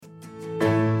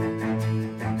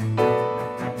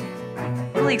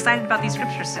really excited about these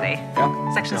scriptures today.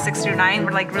 Yeah. Section 6 through 9,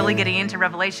 we're like really getting into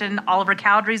Revelation. Oliver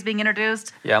Cowdery's being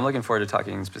introduced. Yeah, I'm looking forward to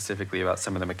talking specifically about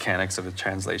some of the mechanics of the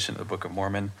translation of the Book of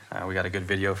Mormon. We got a good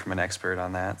video from an expert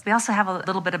on that. We also have a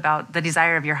little bit about the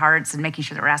desire of your hearts and making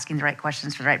sure that we're asking the right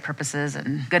questions for the right purposes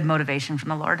and good motivation from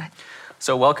the Lord.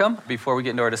 So welcome. Before we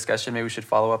get into our discussion, maybe we should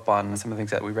follow up on some of the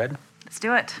things that we read. Let's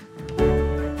do it.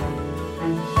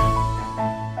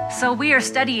 So we are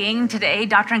studying today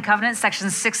Doctrine and Covenants,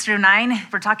 sections 6 through 9.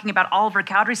 We're talking about Oliver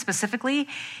Cowdery specifically.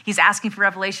 He's asking for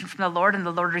revelation from the Lord, and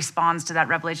the Lord responds to that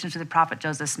revelation through the prophet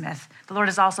Joseph Smith. The Lord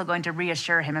is also going to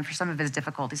reassure him for some of his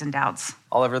difficulties and doubts.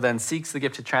 Oliver then seeks the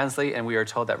gift to translate, and we are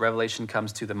told that revelation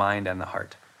comes to the mind and the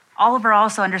heart. Oliver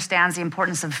also understands the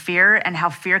importance of fear and how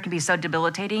fear can be so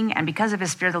debilitating. And because of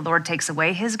his fear, the Lord takes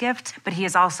away his gift, but he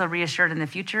is also reassured in the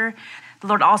future. The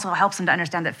Lord also helps him to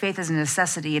understand that faith is a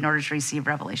necessity in order to receive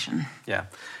revelation. Yeah.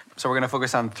 So we're going to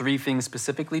focus on three things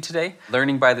specifically today: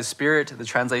 learning by the Spirit, the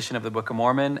translation of the Book of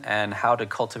Mormon, and how to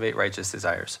cultivate righteous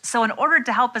desires. So in order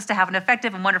to help us to have an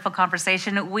effective and wonderful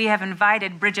conversation, we have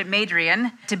invited Bridget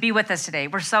Madrian to be with us today.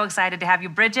 We're so excited to have you,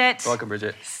 Bridget. Welcome,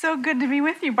 Bridget. So good to be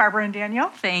with you, Barbara and Daniel.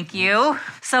 Thank you.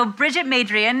 So Bridget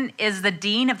Madrian is the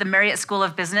Dean of the Marriott School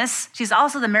of Business. She's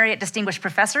also the Marriott Distinguished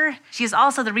Professor. She's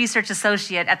also the Research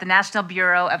Associate at the National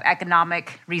Bureau of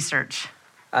Economic Research.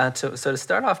 So to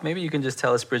start off, maybe you can just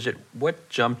tell us, Bridget, what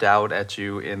jumped out at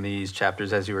you in these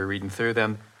chapters as you were reading through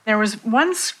them? There was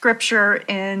one scripture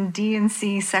in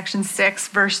D&C section 6,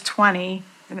 verse 20,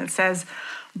 and it says,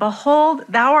 "Behold,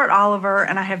 thou art Oliver,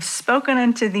 and I have spoken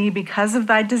unto thee because of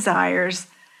thy desires.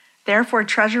 Therefore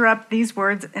treasure up these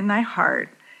words in thy heart.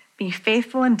 Be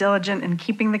faithful and diligent in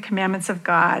keeping the commandments of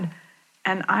God,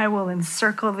 and I will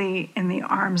encircle thee in the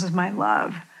arms of my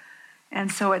love." And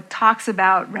so it talks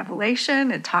about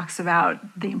revelation, it talks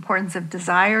about the importance of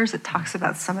desires, it talks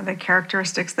about some of the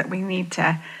characteristics that we need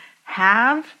to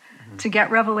have to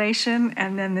get revelation,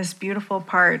 and then this beautiful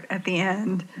part at the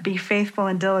end, be faithful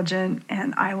and diligent,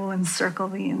 and I will encircle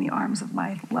thee in the arms of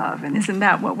my love. And isn't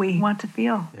that what we want to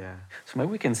feel? Yeah. So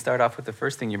maybe we can start off with the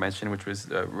first thing you mentioned, which was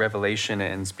revelation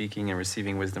and speaking and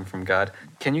receiving wisdom from God.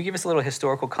 Can you give us a little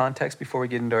historical context before we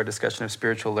get into our discussion of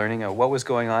spiritual learning? What was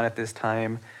going on at this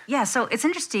time? Yeah, so it's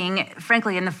interesting,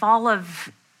 frankly, in the fall of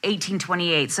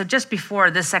 1828, so just before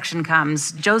this section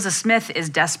comes, Joseph Smith is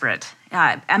desperate.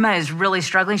 Emma is really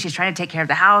struggling. She's trying to take care of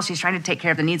the house. She's trying to take care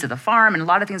of the needs of the farm and a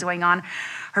lot of things going on.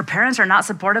 Her parents are not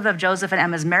supportive of Joseph and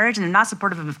Emma's marriage, and they're not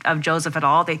supportive of Joseph at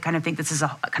all. They kind of think this is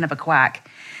a kind of a quack.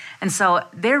 And so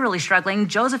they're really struggling.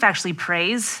 Joseph actually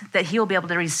prays that he'll be able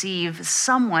to receive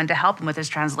someone to help him with his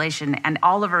translation, and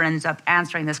Oliver ends up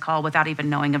answering this call without even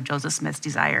knowing of Joseph Smith's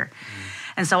desire.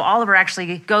 And so Oliver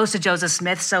actually goes to Joseph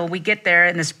Smith. So we get there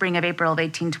in the spring of April of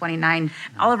 1829.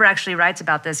 Oliver actually writes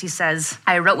about this. He says,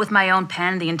 "I wrote with my own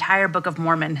pen the entire Book of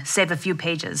Mormon, save a few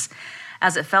pages,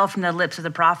 as it fell from the lips of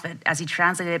the prophet, as he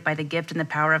translated it by the gift and the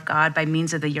power of God by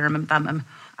means of the Urim and Thummim.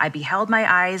 I beheld my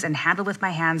eyes and handled with my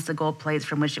hands the gold plates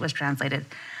from which it was translated.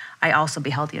 I also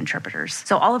beheld the interpreters."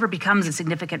 So Oliver becomes a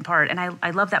significant part. And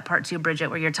I love that part too, Bridget,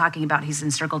 where you're talking about he's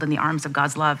encircled in the arms of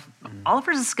God's love.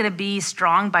 Oliver's is going to be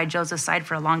strong by Joseph's side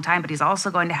for a long time, but he's also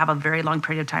going to have a very long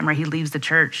period of time where he leaves the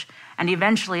church. And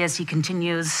eventually, as he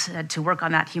continues to work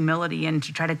on that humility and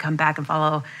to try to come back and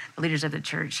follow the leaders of the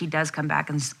church, he does come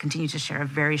back and continue to share a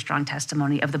very strong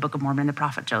testimony of the Book of Mormon and the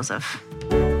prophet Joseph.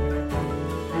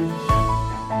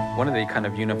 One of the kind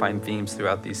of unifying themes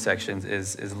throughout these sections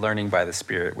is learning by the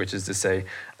Spirit, which is to say,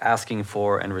 asking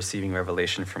for and receiving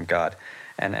revelation from God.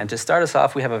 And to start us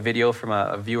off, we have a video from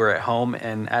a viewer at home.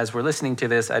 And as we're listening to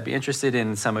this, I'd be interested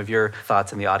in some of your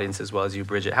thoughts in the audience as well as you,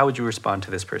 Bridget. How would you respond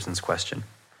to this person's question?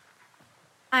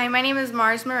 Hi, my name is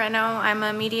Mars Moreno. I'm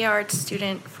a media arts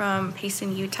student from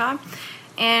Payson, Utah.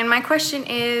 And my question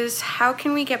is, how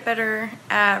can we get better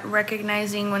at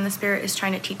recognizing when the Spirit is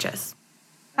trying to teach us?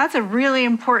 That's a really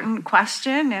important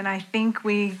question, and I think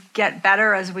we get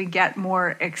better as we get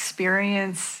more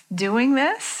experience doing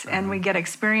this, and we get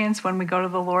experience when we go to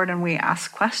the Lord and we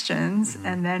ask questions,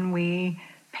 and then we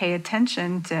pay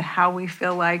attention to how we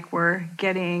feel like we're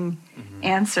getting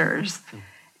answers.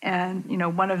 And, you know,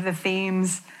 one of the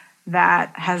themes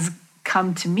that has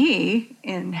come to me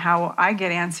in how I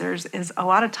get answers is a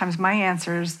lot of times my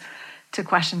answers to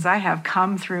questions I have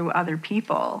come through other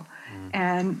people.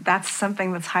 And that's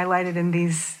something that's highlighted in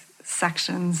these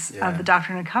sections of the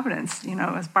Doctrine and Covenants. You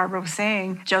know, as Barbara was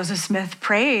saying, Joseph Smith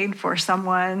prayed for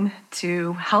someone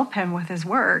to help him with his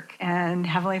work, and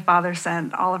Heavenly Father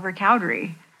sent Oliver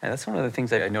Cowdery. And that's one of the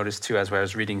things that I noticed too as I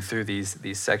was reading through these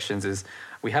sections is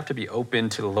we have to be open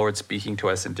to the Lord speaking to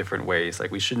us in different ways.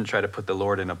 Like we shouldn't try to put the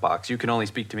Lord in a box. You can only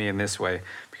speak to me in this way,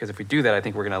 because if we do that, I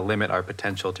think we're going to limit our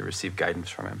potential to receive guidance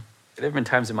from him. There have been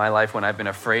times in my life when I've been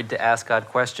afraid to ask God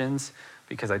questions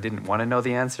because I didn't want to know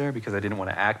the answer, because I didn't want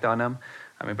to act on them.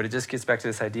 But it just gets back to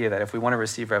this idea that if we want to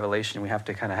receive revelation, we have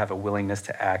to kind of have a willingness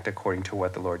to act according to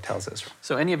what the Lord tells us.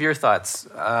 So any of your thoughts,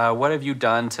 what have you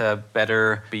done to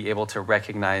better be able to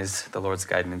recognize the Lord's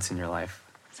guidance in your life?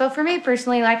 So for me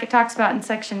personally, like it talks about in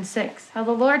section 6, how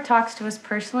the Lord talks to us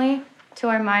personally, to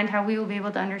our mind, how we will be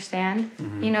able to understand.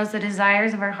 Mm-hmm. He knows the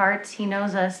desires of our hearts. He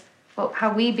knows us,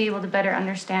 how we be able to better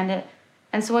understand it.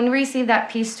 And so when we receive that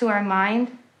peace to our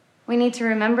mind, we need to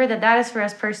remember that that is for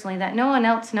us personally, that no one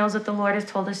else knows what the Lord has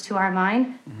told us to our mind.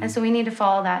 Mm-hmm. And so we need to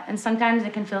follow that. And sometimes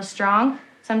it can feel strong.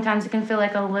 Sometimes it can feel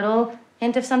like a little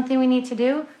hint of something we need to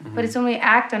do. Mm-hmm. But it's when we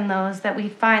act on those that we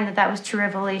find that that was true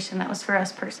revelation that was for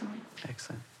us personally.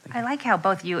 Excellent. I like how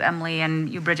both you, Emily, and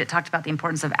you, Bridget, talked about the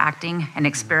importance of acting and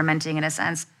experimenting in a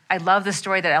sense. I love the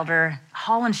story that Elder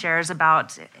Holland shares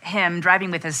about him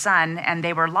driving with his son, and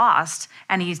they were lost.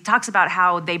 And he talks about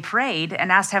how they prayed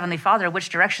and asked Heavenly Father which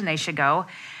direction they should go.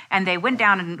 And they went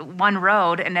down one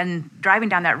road, and then driving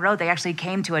down that road, they actually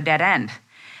came to a dead end.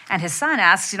 And his son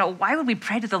asks, why would we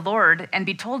pray to the Lord and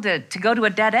be told to go to a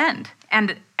dead end?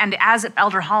 And as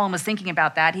Elder Holland was thinking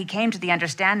about that, he came to the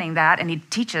understanding that, and he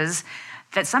teaches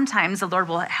that sometimes the Lord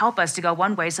will help us to go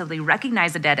one way so that we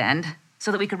recognize the dead end,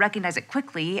 so that we can recognize it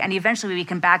quickly, and eventually we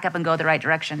can back up and go the right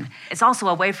direction. It's also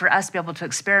a way for us to be able to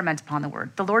experiment upon the word.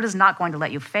 The Lord is not going to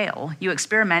let you fail. You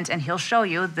experiment, and he'll show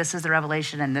you this is the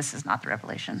revelation and this is not the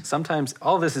revelation. Sometimes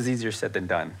all this is easier said than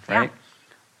done, right? Yeah.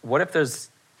 What if there's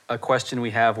a question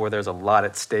we have where there's a lot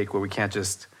at stake, where we can't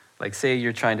just, like, say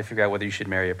you're trying to figure out whether you should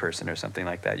marry a person or something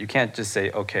like that. You can't just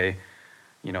say, okay,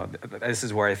 this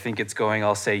is where I think it's going,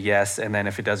 I'll say yes, and then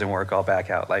if it doesn't work, I'll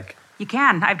back out. Like, you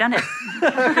can. I've done it.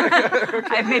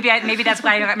 Maybe that's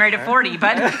why I got married at 40,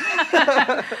 but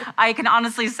I can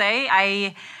honestly say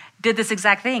I did this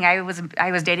exact thing. I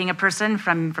was dating a person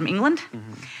from England,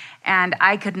 mm-hmm. and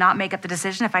I could not make up the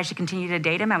decision if I should continue to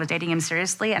date him. I was dating him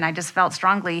seriously, and I just felt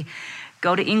strongly,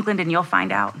 go to England and you'll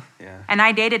find out. Yeah. And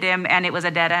I dated him, and it was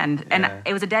a dead end. Yeah. And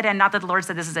it was a dead end, not that the Lord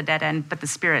said this is a dead end, but the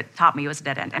Spirit taught me it was a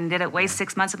dead end. And did it waste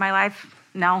 6 months of my life?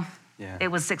 No. Yeah. It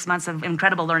was 6 months of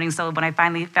incredible learning. So when I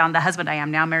finally found the husband I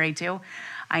am now married to,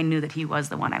 I knew that he was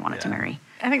the one I wanted to marry.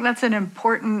 I think that's an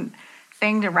important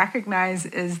thing to recognize,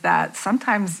 is that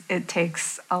sometimes it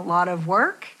takes a lot of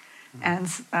work and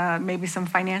maybe some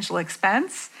financial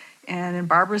expense. And in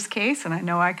Barbara's case, and I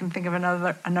know I can think of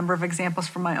a number of examples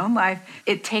from my own life,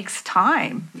 it takes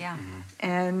time. Yeah. Mm-hmm.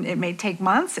 And it may take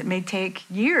months, it may take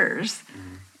years.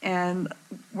 Mm-hmm. And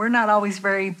we're not always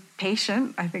very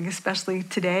patient. I think especially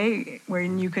today,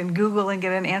 when you can Google and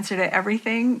get an answer to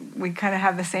everything, we kind of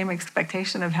have the same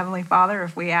expectation of Heavenly Father.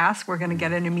 If we ask, we're going to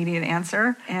get an immediate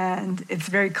answer. And it's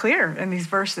very clear in these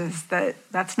verses that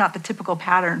that's not the typical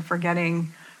pattern for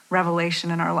getting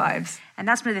revelation in our lives. And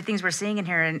that's one of the things we're seeing in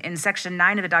here in section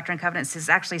 9 of the Doctrine and Covenants. It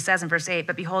actually says in verse 8,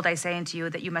 but behold, I say unto you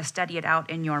that you must study it out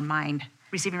in your mind.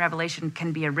 Receiving revelation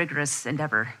can be a rigorous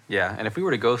endeavor. Yeah, and if we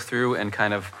were to go through and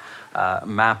kind of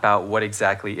map out what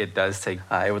exactly it does take,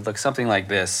 it would look something like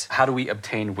this. How do we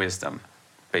obtain wisdom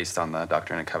based on the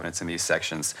Doctrine and Covenants in these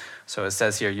sections? So it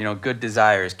says here, good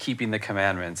desires, keeping the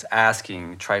commandments,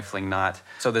 asking, trifling not.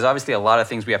 So there's obviously a lot of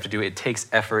things we have to do. It takes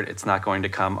effort. It's not going to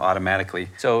come automatically.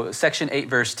 So section 8,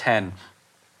 verse 10,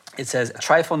 it says,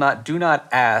 trifle not, do not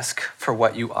ask for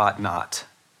what you ought not.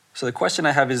 So the question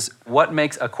I have is, what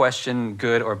makes a question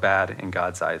good or bad in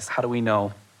God's eyes? How do we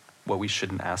know what we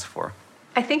shouldn't ask for?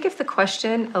 I think if the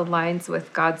question aligns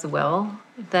with God's will,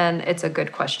 then it's a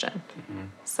good question. Mm-hmm.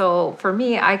 So for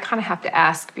me, I kind of have to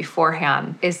ask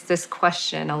beforehand, is this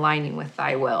question aligning with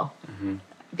thy will? Mm-hmm.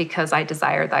 Because I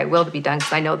desire thy will to be done,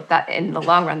 because I know that in the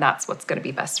long run, that's what's going to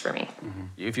be best for me. Mm-hmm.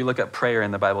 If you look at prayer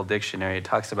in the Bible dictionary, it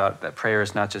talks about that prayer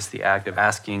is not just the act of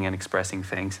asking and expressing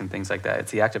thanks and things like that.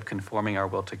 It's the act of conforming our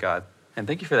will to God. And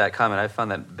thank you for that comment. I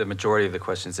found that the majority of the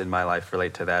questions in my life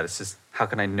relate to that. It's just, how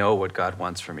can I know what God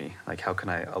wants for me? Like, how can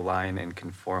I align and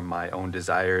conform my own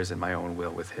desires and my own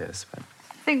will with his? But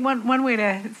I think one way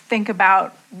to think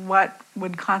about what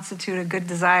would constitute a good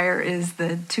desire is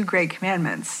the 2 great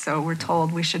commandments. So we're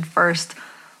told we should first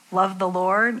love the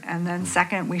Lord, and then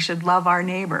second, we should love our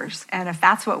neighbors. And if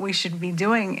that's what we should be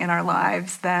doing in our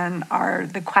lives, then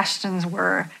the questions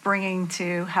we're bringing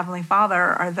to Heavenly Father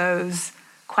are those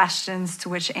questions to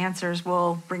which answers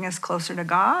will bring us closer to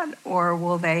God, or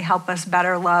will they help us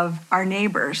better love our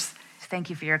neighbors? Thank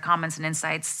you for your comments and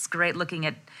insights. It's great looking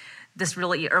at this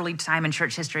really early time in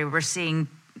church history where we're seeing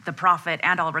the prophet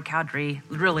and Oliver Cowdery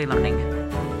really learning.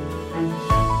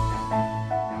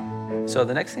 So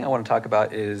the next thing I want to talk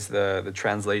about is the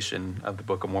translation of the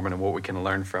Book of Mormon and what we can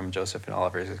learn from Joseph and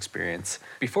Oliver's experience.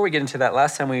 Before we get into that,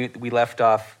 last time we left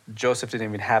off, Joseph didn't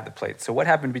even have the plates. So what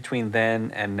happened between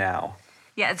then and now?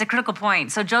 Yeah, it's a critical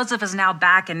point. So Joseph is now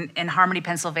back in Harmony,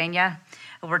 Pennsylvania.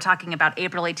 We're talking about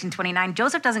April 1829.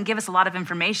 Joseph doesn't give us a lot of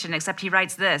information, except he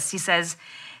writes this. He says,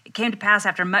 "It came to pass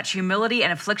after much humility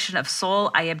and affliction of soul,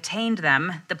 I obtained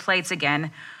them," the plates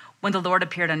again, "when the Lord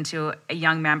appeared unto a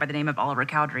young man by the name of Oliver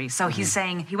Cowdery." So he's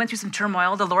saying he went through some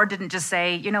turmoil. The Lord didn't just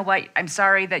say, "You know what, I'm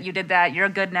sorry that you did that. You're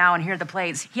good now, and here are the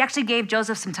plates." He actually gave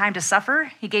Joseph some time to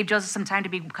suffer. He gave Joseph some time to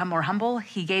become more humble.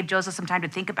 He gave Joseph some time to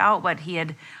think about what he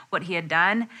had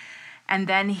done. And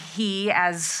then he,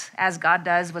 as God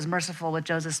does, was merciful with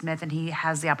Joseph Smith, and he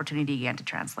has the opportunity again to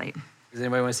translate. Does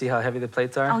anybody want to see how heavy the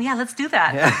plates are? Oh yeah, let's do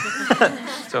that. Yeah.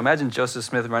 So imagine Joseph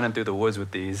Smith running through the woods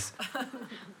with these.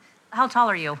 How tall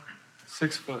are you?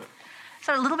 6 foot.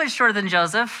 So a little bit shorter than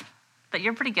Joseph, but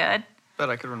you're pretty good. Bet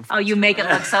I could run Oh, you make it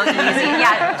look so easy.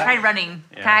 Yeah, try running,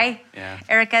 Yeah, okay? yeah.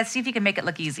 Erica, see if you can make it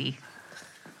look easy.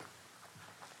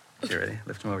 You ready?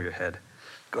 Lift them over your head.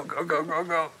 Go, go, go, go,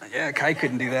 go. Yeah, Kai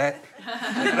couldn't do that.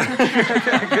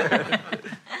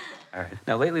 All right.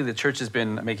 Now, lately, the church has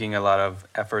been making a lot of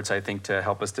efforts, I think, to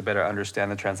help us to better understand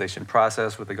the translation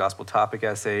process with the gospel topic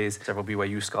essays. Several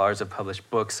BYU scholars have published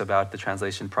books about the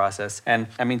translation process. And,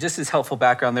 I mean, just as helpful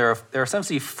background, there are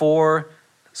essentially 4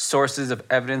 sources of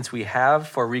evidence we have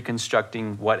for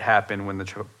reconstructing what happened when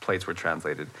the plates were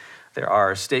translated. There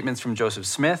are statements from Joseph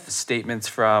Smith, statements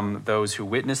from those who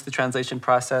witnessed the translation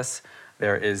process.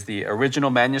 There is the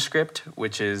original manuscript,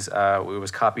 which is it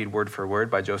was copied word for word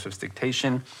by Joseph's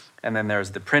dictation. And then there's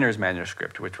the printer's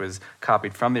manuscript, which was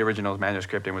copied from the original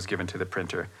manuscript and was given to the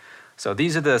printer. So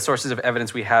these are the sources of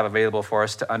evidence we have available for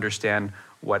us to understand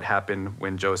what happened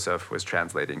when Joseph was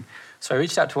translating. So I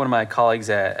reached out to one of my colleagues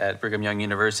at Brigham Young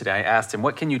University. I asked him,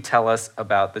 what can you tell us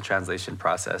about the translation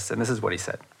process? And this is what he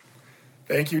said.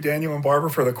 Thank you, Daniel and Barbara,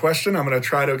 for the question. I'm going to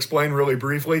try to explain really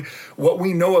briefly what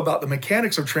we know about the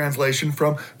mechanics of translation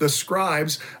from the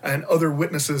scribes and other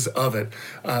witnesses of it.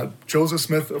 Joseph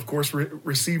Smith, of course,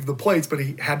 received the plates, but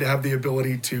he had to have the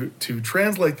ability to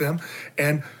translate them.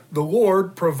 And the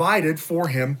Lord provided for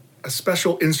him a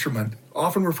special instrument,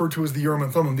 often referred to as the Urim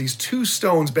and Thummim, these 2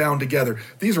 stones bound together.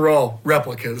 These are all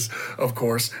replicas, of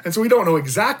course, and so we don't know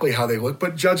exactly how they look,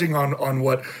 but judging on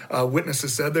what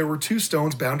witnesses said, there were 2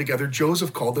 stones bound together.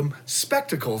 Joseph called them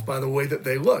spectacles by the way that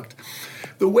they looked.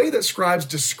 The way that scribes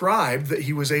described that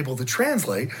he was able to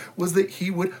translate was that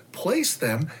he would place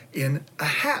them in a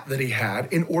hat that he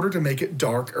had in order to make it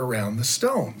dark around the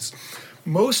stones.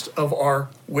 Most of our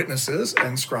witnesses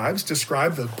and scribes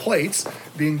describe the plates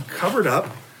being covered up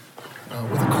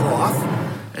with a cloth,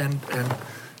 and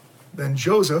then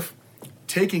Joseph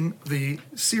taking the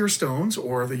seer stones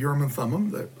or the Urim and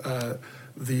Thummim,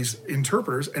 these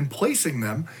interpreters, and placing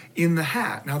them in the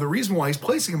hat. Now, the reason why he's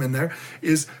placing them in there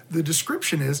is the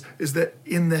description is that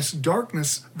in this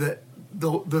darkness that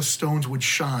the stones would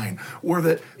shine, or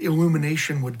that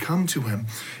illumination would come to him,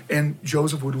 and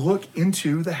Joseph would look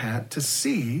into the hat to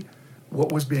see what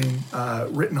was being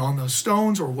written on those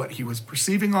stones, or what he was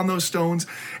perceiving on those stones,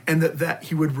 and that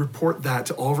he would report that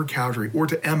to Oliver Cowdery or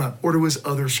to Emma or to his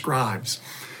other scribes.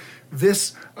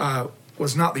 This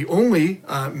was not the only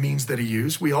means that he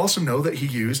used. We also know that he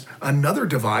used another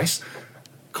device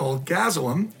called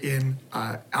Gazelum in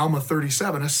Alma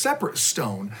 37, a separate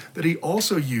stone that he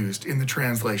also used in the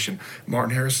translation.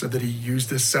 Martin Harris said that he used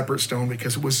this separate stone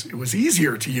because it was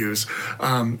easier to use.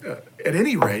 At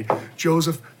any rate,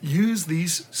 Joseph used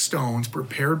these stones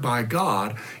prepared by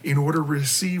God in order to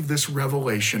receive this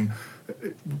revelation,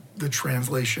 the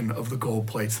translation of the gold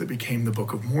plates that became the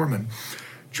Book of Mormon.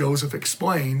 Joseph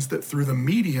explains that through the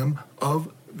medium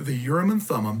of the Urim and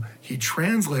Thummim, he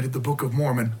translated the Book of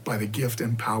Mormon by the gift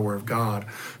and power of God.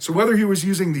 So whether he was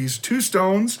using these 2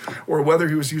 stones, or whether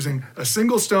he was using a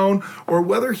single stone, or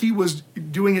whether he was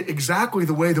doing it exactly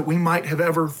the way that we might have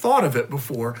ever thought of it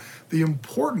before, the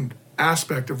important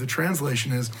aspect of the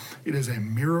translation is it is a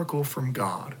miracle from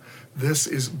God. This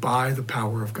is by the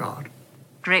power of God.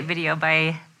 Great video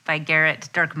by Garrett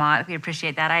Dirkmott. We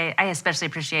appreciate that. I especially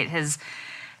appreciate his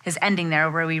ending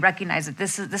there, where we recognize that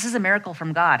this is a miracle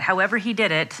from God. However he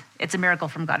did it, it's a miracle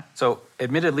from God. So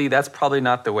admittedly, that's probably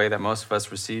not the way that most of us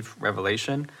receive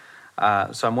revelation.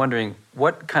 So I'm wondering,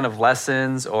 what kind of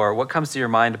lessons or what comes to your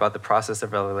mind about the process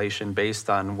of revelation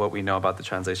based on what we know about the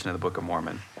translation of the Book of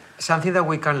Mormon? Something that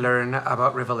we can learn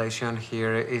about revelation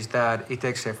here is that it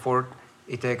takes effort,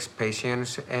 it takes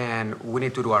patience, and we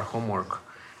need to do our homework.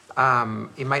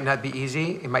 It might not be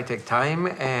easy, it might take time,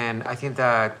 and I think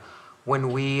that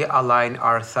when we align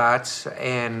our thoughts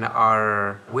and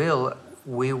our will,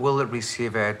 we will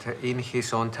receive it in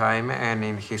His own time and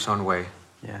in His own way.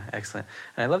 Yeah, excellent.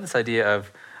 And I love this idea of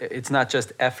it's not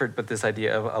just effort, but this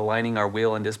idea of aligning our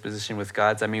will and disposition with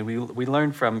God's. I mean, we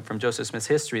learned from Joseph Smith's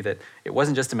history that it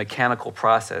wasn't just a mechanical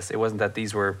process. It wasn't that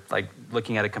these were like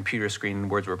looking at a computer screen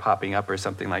and words were popping up or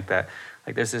something like that.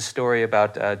 Like there's this story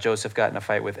about Joseph got in a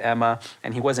fight with Emma,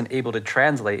 and he wasn't able to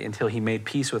translate until he made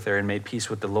peace with her and made peace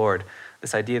with the Lord.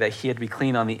 This idea that he had to be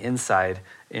clean on the inside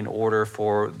in order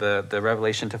for the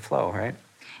revelation to flow, right?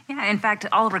 Yeah, in fact,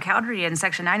 Oliver Cowdery in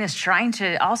section 9 is trying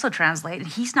to also translate, and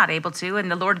he's not able to, and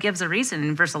the Lord gives a reason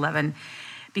in verse 11.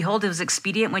 Behold, it was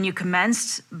expedient when you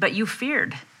commenced, but you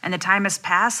feared, and the time has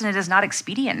passed, and it is not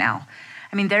expedient now.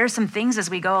 I mean, there are some things as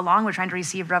we go along, we're trying to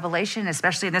receive revelation,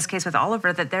 especially in this case with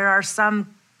Oliver, that there are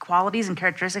some qualities and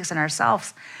characteristics in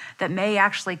ourselves that may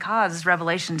actually cause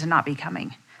revelation to not be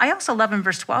coming. I also love in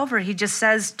verse 12 where he just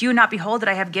says, do you not behold that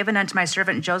I have given unto my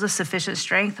servant Joseph sufficient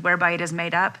strength whereby it is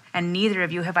made up, and neither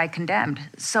of you have I condemned.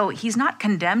 So he's not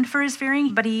condemned for his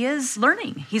fearing, but he is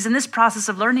learning. He's in this process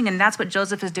of learning, and that's what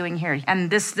Joseph is doing here. And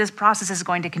this process is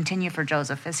going to continue for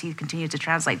Joseph as he continues to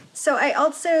translate. So I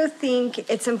also think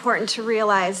it's important to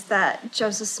realize that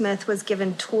Joseph Smith was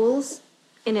given tools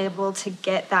and able to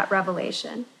get that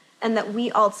revelation. And that we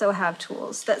also have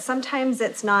tools, that sometimes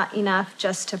it's not enough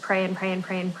just to pray and pray and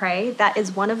pray and pray. That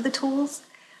is one of the tools.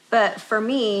 But for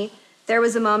me, there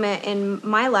was a moment in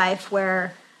my life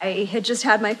where I had just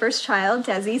had my first child,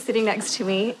 Desi, sitting next to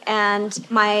me, and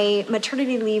my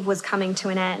maternity leave was coming to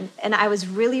an end. And I was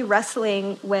really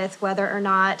wrestling with whether or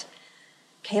not,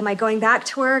 okay, am I going back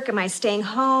to work? Am I staying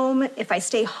home? If I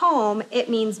stay home, it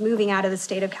means moving out of the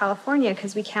state of California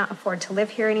because we can't afford to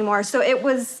live here anymore. So it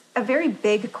was a very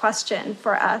big question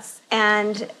for us.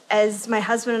 And as my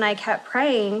husband and I kept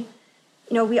praying,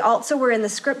 we also were in the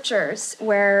scriptures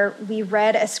where we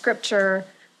read a scripture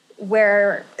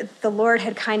where the Lord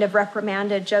had kind of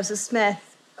reprimanded Joseph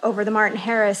Smith over the Martin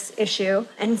Harris issue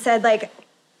and said,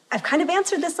 I've kind of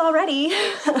answered this already.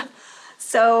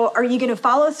 So are you going to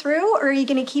follow through, or are you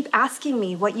going to keep asking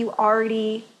me what you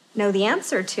already know the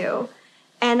answer to?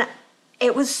 And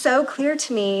it was so clear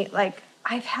to me,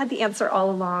 I've had the answer all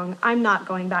along. I'm not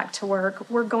going back to work.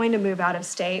 We're going to move out of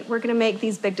state. We're going to make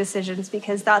these big decisions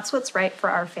because that's what's right for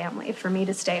our family, for me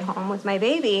to stay home with my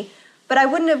baby. But I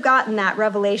wouldn't have gotten that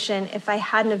revelation if I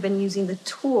hadn't have been using the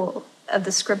tool of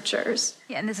the scriptures.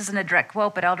 Yeah, and this isn't a direct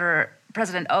quote, but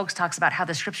President Oaks talks about how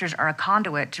the scriptures are a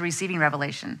conduit to receiving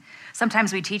revelation.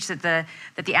 Sometimes we teach that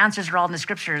the answers are all in the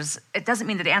scriptures. It doesn't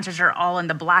mean that the answers are all in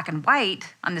the black and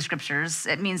white on the scriptures.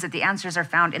 It means that the answers are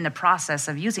found in the process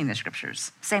of using the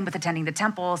scriptures. Same with attending the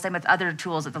temple, same with other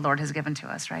tools that the Lord has given to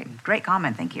us, right? Great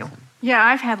comment, thank you. Yeah,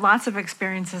 I've had lots of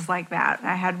experiences like that.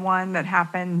 I had one that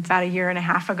happened about 1.5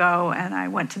 years ago, and I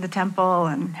went to the temple,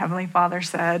 and Heavenly Father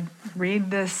said,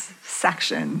 read this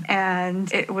section.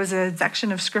 And it was a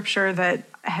section of scripture that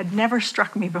had never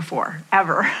struck me before,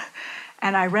 ever.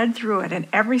 And I read through it, and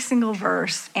every single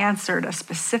verse answered a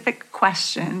specific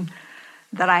question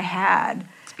that I had.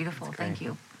 It's beautiful. Thank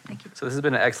you. Thank you. So this has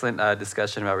been an excellent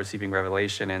discussion about receiving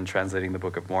revelation and translating the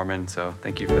Book of Mormon. So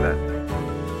thank you for that.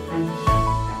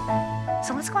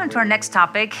 So let's go on to our next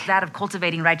topic, that of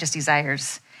cultivating righteous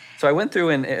desires. So I went through,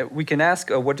 and we can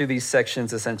ask, what do these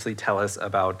sections essentially tell us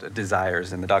about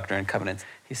desires in the Doctrine and Covenants?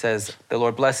 He says, the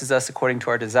Lord blesses us according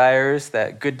to our desires,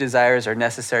 that good desires are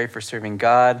necessary for serving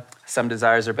God, some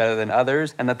desires are better than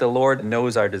others, and that the Lord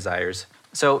knows our desires.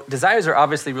 So desires are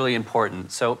obviously really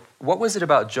important. So what was it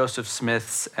about Joseph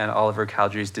Smith's and Oliver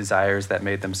Cowdery's desires that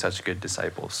made them such good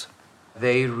disciples?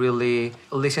 They really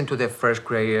listened to the first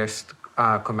greatest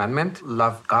commandment,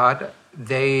 love God.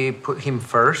 They put him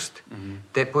first. Mm-hmm.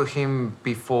 They put him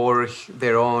before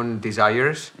their own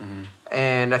desires. Mm-hmm.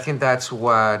 And I think that's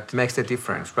what makes the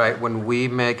difference, right? When we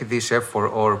make this effort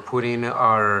or putting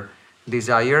our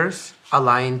desires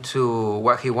aligned to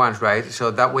what he wants, right?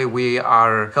 So that way we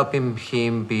are helping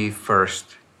him be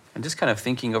first. And just kind of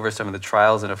thinking over some of the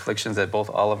trials and afflictions that both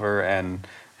Oliver and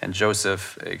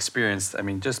Joseph experienced, I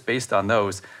mean, just based on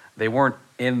those, they weren't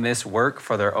in this work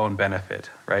for their own benefit,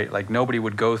 right? Like nobody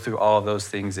would go through all of those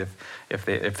things if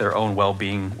their own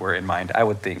well-being were in mind, I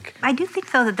would think. I do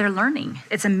think, though, that they're learning.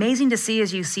 It's amazing to see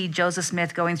as you see Joseph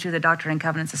Smith going through the Doctrine and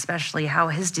Covenants, especially how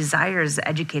his desire is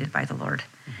educated by the Lord.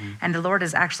 Mm-hmm. And the Lord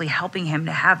is actually helping him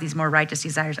to have these more righteous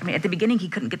desires. I mean, at the beginning, he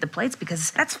couldn't get the plates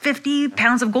because that's 50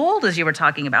 pounds of gold, as you were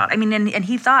talking about. I mean, and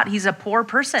he thought he's a poor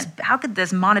person. How could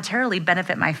this monetarily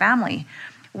benefit my family?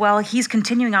 Well, he's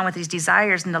continuing on with these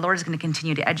desires, and the Lord is going to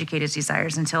continue to educate his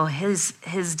desires until his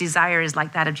desire is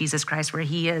like that of Jesus Christ, where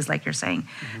he is, like you're saying,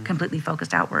 completely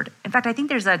focused outward. In fact, I think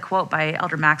there's a quote by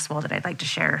Elder Maxwell that I'd like to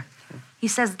share. He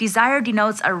says, "Desire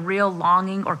denotes a real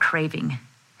longing or craving.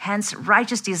 Hence,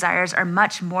 righteous desires are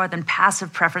much more than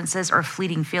passive preferences or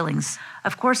fleeting feelings.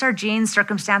 Of course, our genes,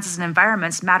 circumstances, and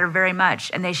environments matter very much,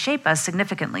 and they shape us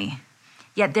significantly.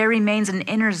 Yet there remains an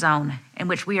inner zone in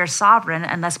which we are sovereign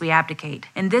unless we abdicate.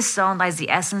 In this zone lies the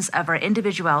essence of our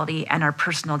individuality and our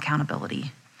personal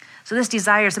accountability." So this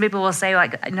desire, some people will say,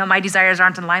 like, no, my desires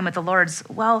aren't in line with the Lord's.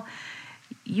 Well,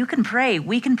 you can pray,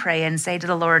 we can pray and say to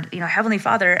the Lord, Heavenly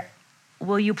Father,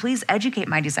 will you please educate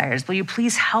my desires? Will you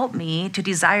please help me to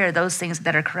desire those things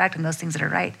that are correct and those things that are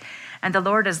right? And the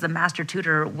Lord, as the master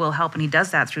tutor, will help, and he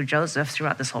does that through Joseph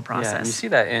throughout this whole process. Yeah, and you see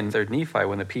that in 3rd Nephi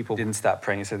when the people didn't stop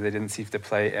praying, so they didn't cease to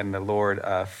pray, and the Lord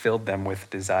filled them with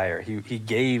desire. He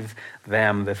gave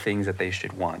them the things that they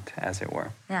should want, as it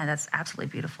were. Yeah, that's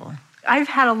absolutely beautiful. I've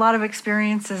had a lot of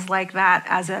experiences like that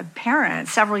as a parent.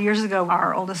 Several years ago,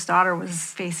 our oldest daughter was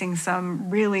facing some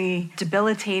really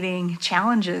debilitating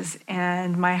challenges,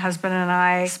 and my husband and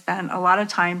I spent a lot of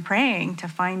time praying to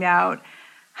find out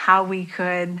how we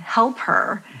could help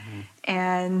her.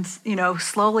 And,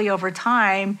 slowly over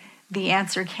time, the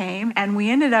answer came, and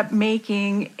we ended up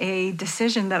making a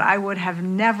decision that I would have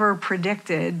never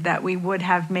predicted that we would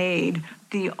have made.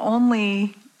 The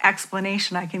only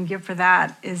explanation I can give for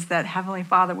that is that Heavenly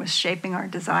Father was shaping our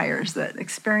desires. That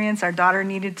experience our daughter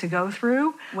needed to go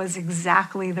through was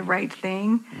exactly the right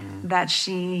thing that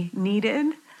she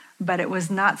needed, but it was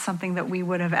not something that we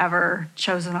would have ever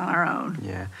chosen on our own.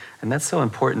 Yeah, and that's so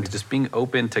important, just being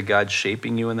open to God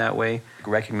shaping you in that way,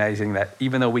 recognizing that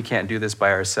even though we can't do this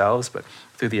by ourselves, but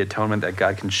through the atonement that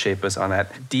God can shape us on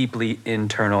that deeply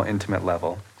internal, intimate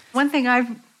level. One thing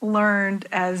I've learned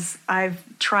as I've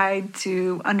tried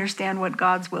to understand what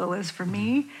God's will is for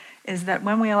me is that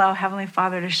when we allow Heavenly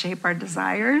Father to shape our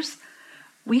desires,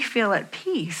 we feel at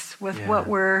peace with what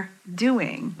we're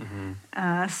doing.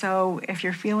 So if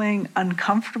you're feeling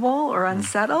uncomfortable or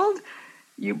unsettled,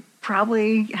 you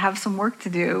probably have some work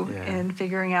to do in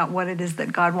figuring out what it is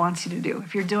that God wants you to do.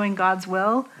 If you're doing God's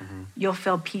will, you'll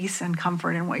feel peace and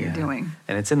comfort in what you're doing.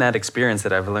 And it's in that experience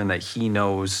that I've learned that he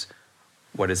knows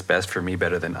what is best for me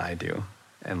better than I do.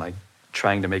 And like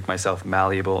trying to make myself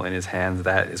malleable in his hands,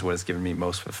 that is what has given me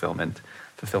most fulfillment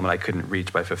I couldn't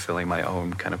reach by fulfilling my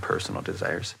own kind of personal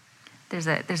desires. There's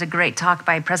a great talk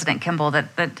by President Kimball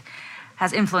that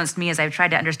has influenced me as I've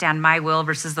tried to understand my will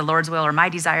versus the Lord's will, or my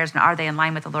desires, and are they in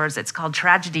line with the Lord's? It's called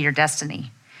Tragedy or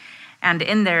Destiny. And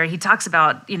in there, he talks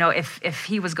about, if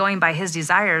he was going by his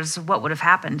desires, what would have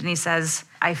happened? And he says,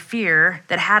 I fear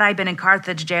that had I been in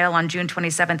Carthage jail on June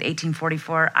 27th,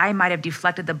 1844, I might have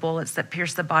deflected the bullets that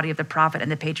pierced the body of the prophet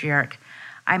and the patriarch.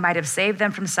 I might have saved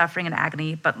them from suffering and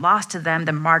agony, but lost to them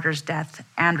the martyr's death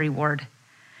and reward.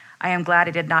 I am glad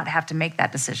I did not have to make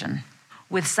that decision.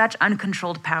 With such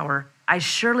uncontrolled power, I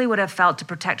surely would have felt to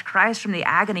protect Christ from the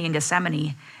agony in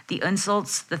Gethsemane, the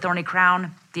insults, the thorny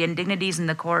crown, the indignities in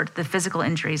the court, the physical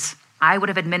injuries. I would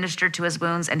have administered to his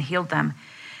wounds and healed them,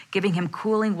 giving him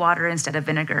cooling water instead of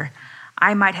vinegar.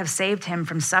 I might have saved him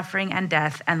from suffering and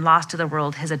death and lost to the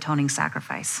world his atoning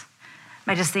sacrifice.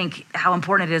 I just think how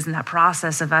important it is in that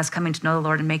process of us coming to know the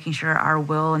Lord and making sure our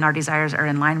will and our desires are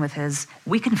in line with his.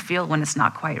 We can feel when it's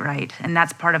not quite right. And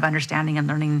that's part of understanding and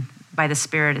learning by the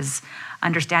Spirit, is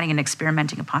understanding and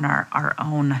experimenting upon our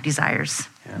own desires.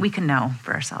 Yeah. We can know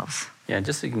for ourselves. Yeah,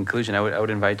 just in conclusion, I would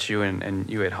invite you and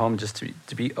you at home just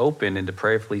to be open and to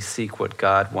prayerfully seek what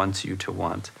God wants you to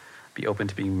want. Be open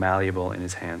to being malleable in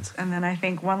his hands. And then I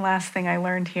think one last thing I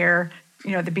learned here,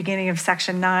 at the beginning of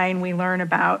section 9, we learn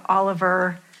about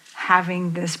Oliver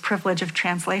having this privilege of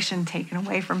translation taken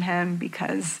away from him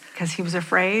because he was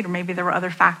afraid, or maybe there were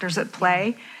other factors at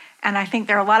play. And I think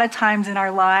there are a lot of times in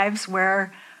our lives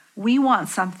where we want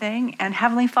something, and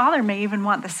Heavenly Father may even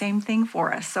want the same thing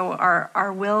for us. So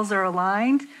our wills are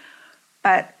aligned,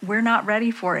 but we're not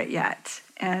ready for it yet.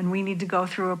 And we need to go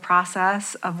through a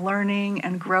process of learning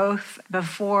and growth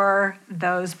before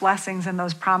those blessings and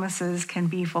those promises can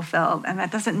be fulfilled. And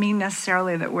that doesn't mean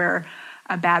necessarily that we're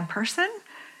a bad person.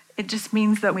 It just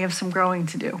means that we have some growing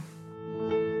to do.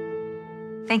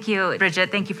 Thank you,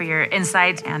 Bridget. Thank you for your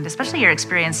insight and especially your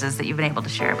experiences that you've been able to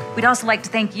share. We'd also like to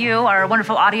thank you, our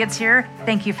wonderful audience here.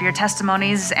 Thank you for your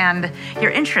testimonies and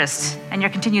your interest and your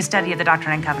continued study of the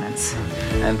Doctrine and Covenants.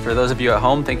 And for those of you at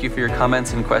home, thank you for your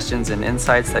comments and questions and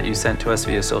insights that you sent to us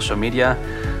via social media.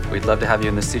 We'd love to have you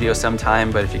in the studio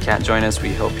sometime, but if you can't join us,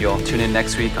 we hope you'll tune in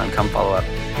next week on Come Follow Up.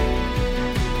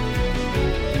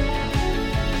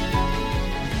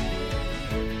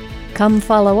 Come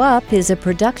Follow Up is a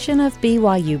production of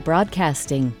BYU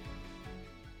Broadcasting.